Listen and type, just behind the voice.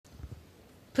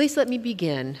Please let me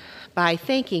begin by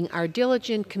thanking our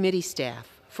diligent committee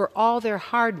staff for all their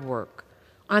hard work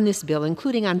on this bill,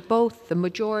 including on both the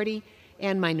majority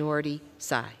and minority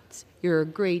sides. You're a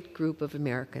great group of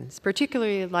Americans.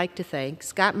 Particularly, I'd like to thank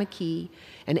Scott McKee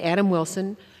and Adam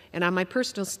Wilson, and on my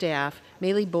personal staff,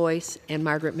 Maylie Boyce and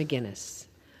Margaret McGinnis.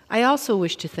 I also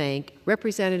wish to thank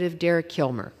Representative Derek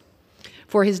Kilmer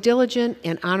for his diligent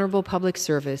and honorable public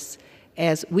service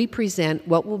as we present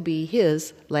what will be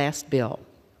his last bill.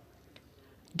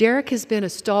 Derek has been a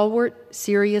stalwart,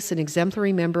 serious, and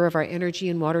exemplary member of our Energy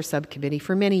and Water Subcommittee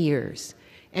for many years,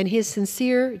 and his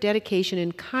sincere dedication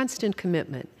and constant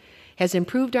commitment has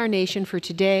improved our nation for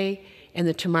today and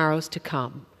the tomorrows to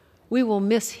come. We will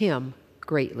miss him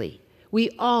greatly.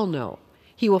 We all know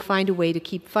he will find a way to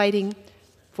keep fighting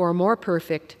for a more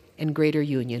perfect and greater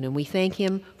union, and we thank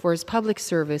him for his public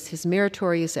service, his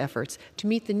meritorious efforts to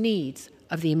meet the needs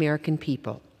of the American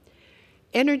people.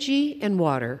 Energy and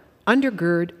water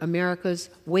undergird America's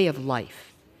way of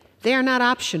life. They are not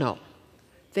optional.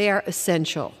 They are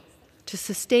essential to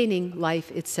sustaining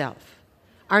life itself.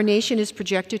 Our nation is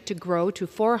projected to grow to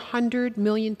 400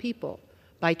 million people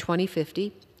by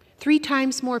 2050, 3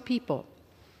 times more people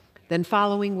than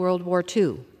following World War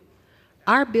II.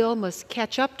 Our bill must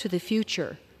catch up to the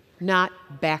future, not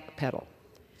backpedal.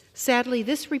 Sadly,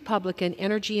 this Republican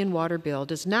energy and water bill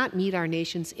does not meet our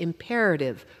nation's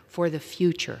imperative for the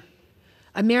future.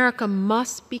 America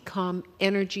must become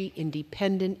energy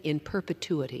independent in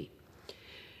perpetuity.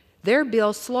 Their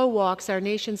bill slow walks our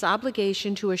nation's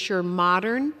obligation to assure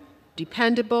modern,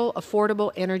 dependable,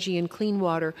 affordable energy and clean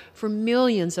water for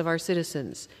millions of our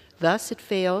citizens. Thus, it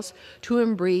fails to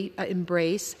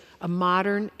embrace a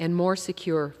modern and more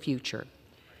secure future.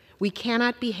 We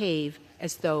cannot behave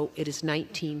as though it is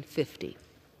 1950.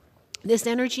 This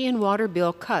energy and water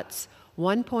bill cuts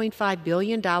 $1.5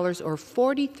 billion, or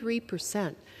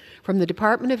 43%, from the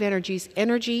Department of Energy's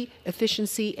energy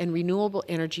efficiency and renewable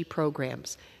energy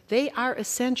programs. They are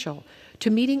essential to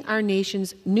meeting our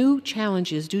nation's new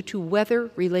challenges due to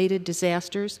weather-related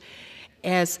disasters,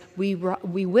 as we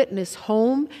witness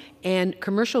home and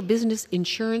commercial business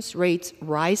insurance rates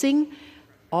rising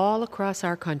all across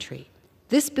our country.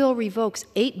 This bill revokes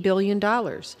 $8 billion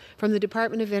from the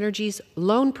Department of Energy's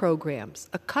loan programs.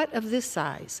 A cut of this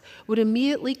size would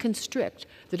immediately constrict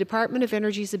the Department of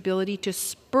Energy's ability to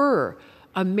spur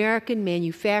American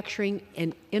manufacturing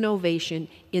and innovation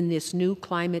in this new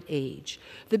climate age.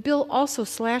 The bill also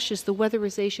slashes the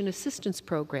Weatherization Assistance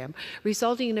Program,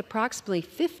 resulting in approximately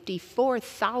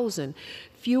 54,000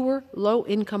 fewer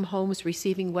low-income homes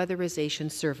receiving weatherization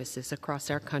services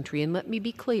across our country. And let me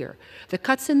be clear, the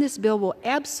cuts in this bill will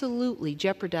absolutely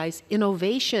jeopardize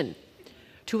innovation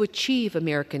to achieve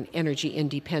American energy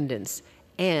independence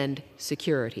and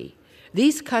security.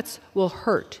 These cuts will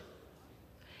hurt,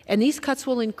 and these cuts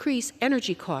will increase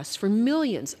energy costs for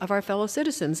millions of our fellow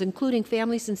citizens, including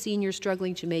families and seniors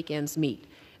struggling to make ends meet.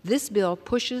 This bill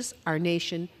pushes our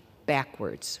nation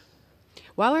backwards.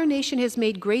 While our nation has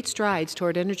made great strides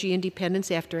toward energy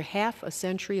independence after half a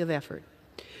century of effort,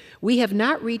 we have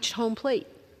not reached home plate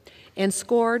and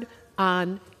scored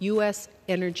on U.S.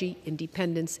 energy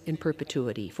independence in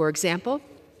perpetuity. For example,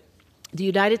 the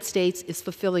United States is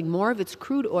fulfilling more of its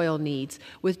crude oil needs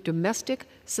with domestic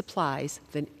supplies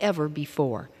than ever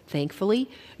before. Thankfully,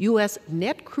 U.S.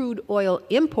 net crude oil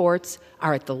imports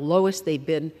are at the lowest they've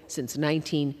been since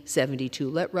 1972.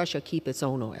 Let Russia keep its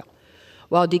own oil.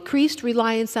 While decreased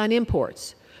reliance on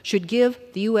imports should give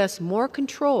the U.S. more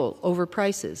control over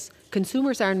prices,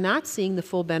 consumers are not seeing the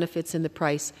full benefits in the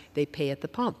price they pay at the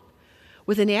pump.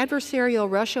 With an adversarial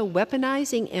Russia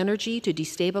weaponizing energy to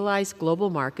destabilize global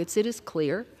markets, it is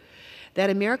clear that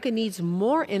America needs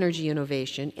more energy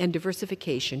innovation and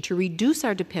diversification to reduce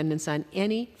our dependence on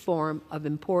any form of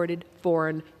imported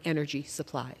foreign energy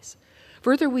supplies.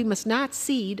 Further, we must not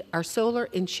cede our solar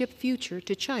and chip future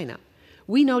to China.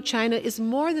 We know China is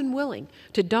more than willing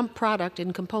to dump product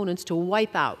and components to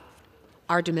wipe out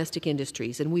our domestic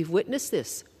industries, and we've witnessed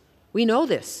this. We know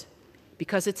this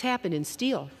because it's happened in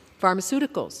steel,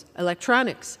 pharmaceuticals,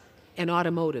 electronics, and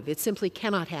automotive. It simply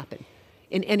cannot happen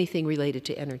in anything related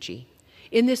to energy.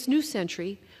 In this new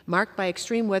century, marked by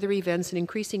extreme weather events and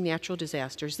increasing natural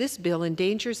disasters, this bill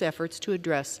endangers efforts to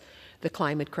address the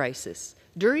climate crisis.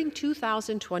 During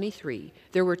 2023,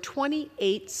 there were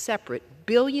 28 separate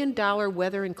billion-dollar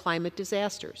weather and climate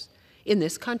disasters in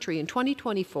this country. In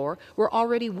 2024, we're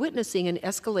already witnessing an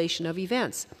escalation of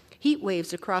events. Heat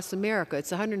waves across America.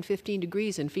 It's 115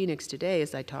 degrees in Phoenix today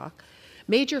as I talk.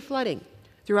 Major flooding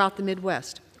throughout the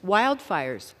Midwest.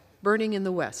 Wildfires burning in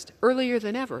the West earlier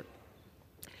than ever.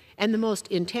 and the most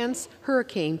intense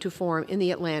hurricane to form in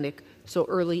the Atlantic so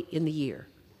early in the year.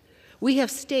 We have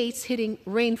states hitting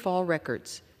rainfall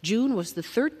records. June was the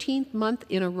 13th month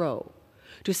in a row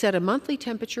to set a monthly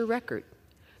temperature record.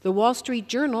 The Wall Street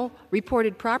Journal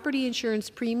reported property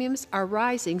insurance premiums are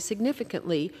rising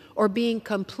significantly or being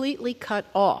completely cut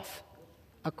off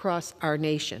across our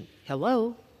nation.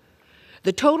 Hello?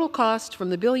 The total cost from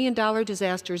the billion-dollar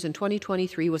disasters in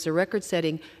 2023 was a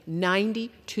record-setting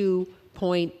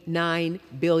 $92.9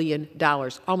 billion,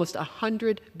 almost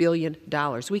 $100 billion.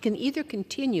 We can either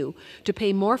continue to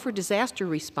pay more for disaster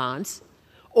response,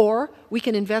 or we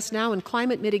can invest now in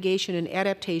climate mitigation and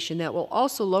adaptation that will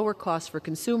also lower costs for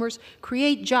consumers,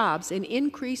 create jobs, and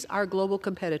increase our global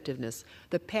competitiveness.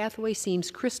 The pathway seems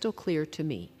crystal clear to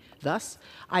me. Thus,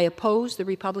 I oppose the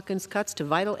Republicans' cuts to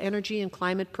vital energy and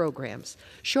climate programs.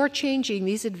 Shortchanging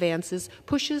these advances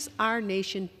pushes our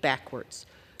nation backwards,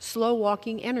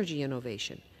 slow-walking energy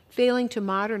innovation, failing to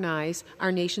modernize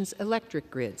our nation's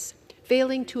electric grids,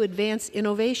 failing to advance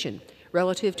innovation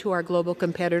relative to our global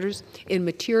competitors in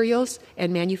materials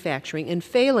and manufacturing, and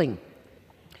failing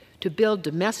to build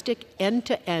domestic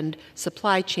end-to-end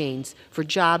supply chains for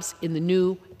jobs in the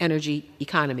new energy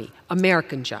economy,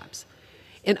 American jobs.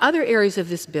 In other areas of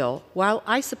this bill, while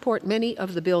I support many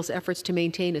of the bill's efforts to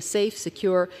maintain a safe,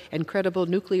 secure, and credible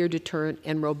nuclear deterrent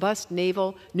and robust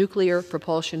naval nuclear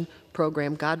propulsion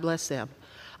program, God bless them,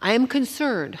 I am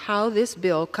concerned how this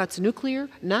bill cuts nuclear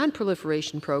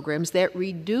non-proliferation programs that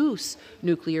reduce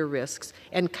nuclear risks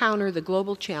and counter the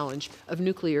global challenge of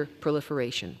nuclear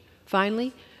proliferation.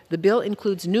 Finally, the bill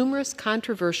includes numerous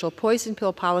controversial poison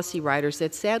pill policy riders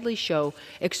that sadly show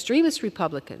extremist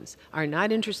Republicans are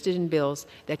not interested in bills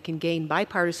that can gain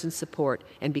bipartisan support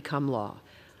and become law.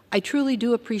 I truly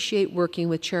do appreciate working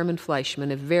with Chairman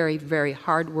Fleischman, a very, very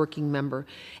hard-working member,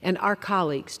 and our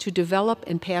colleagues to develop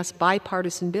and pass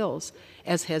bipartisan bills,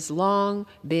 as has long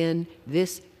been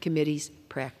this committee's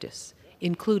practice,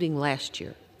 including last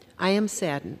year. I am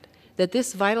saddened that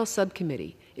this vital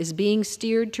subcommittee is being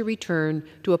steered to return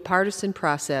to a partisan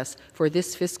process for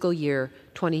this fiscal year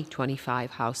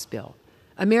 2025 House bill.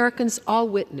 Americans all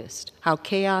witnessed how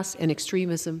chaos and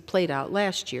extremism played out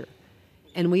last year,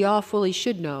 and we all fully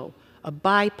should know a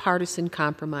bipartisan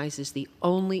compromise is the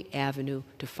only avenue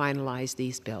to finalize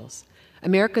these bills.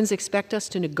 Americans expect us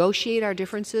to negotiate our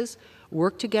differences,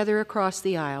 work together across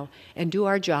the aisle, and do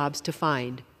our jobs to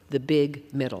find the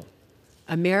big middle.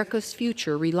 America's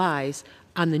future relies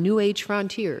on the new age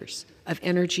frontiers of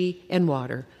energy and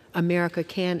water. America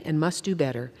can and must do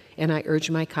better, and I urge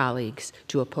my colleagues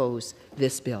to oppose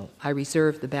this bill. I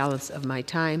reserve the balance of my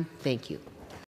time. Thank you.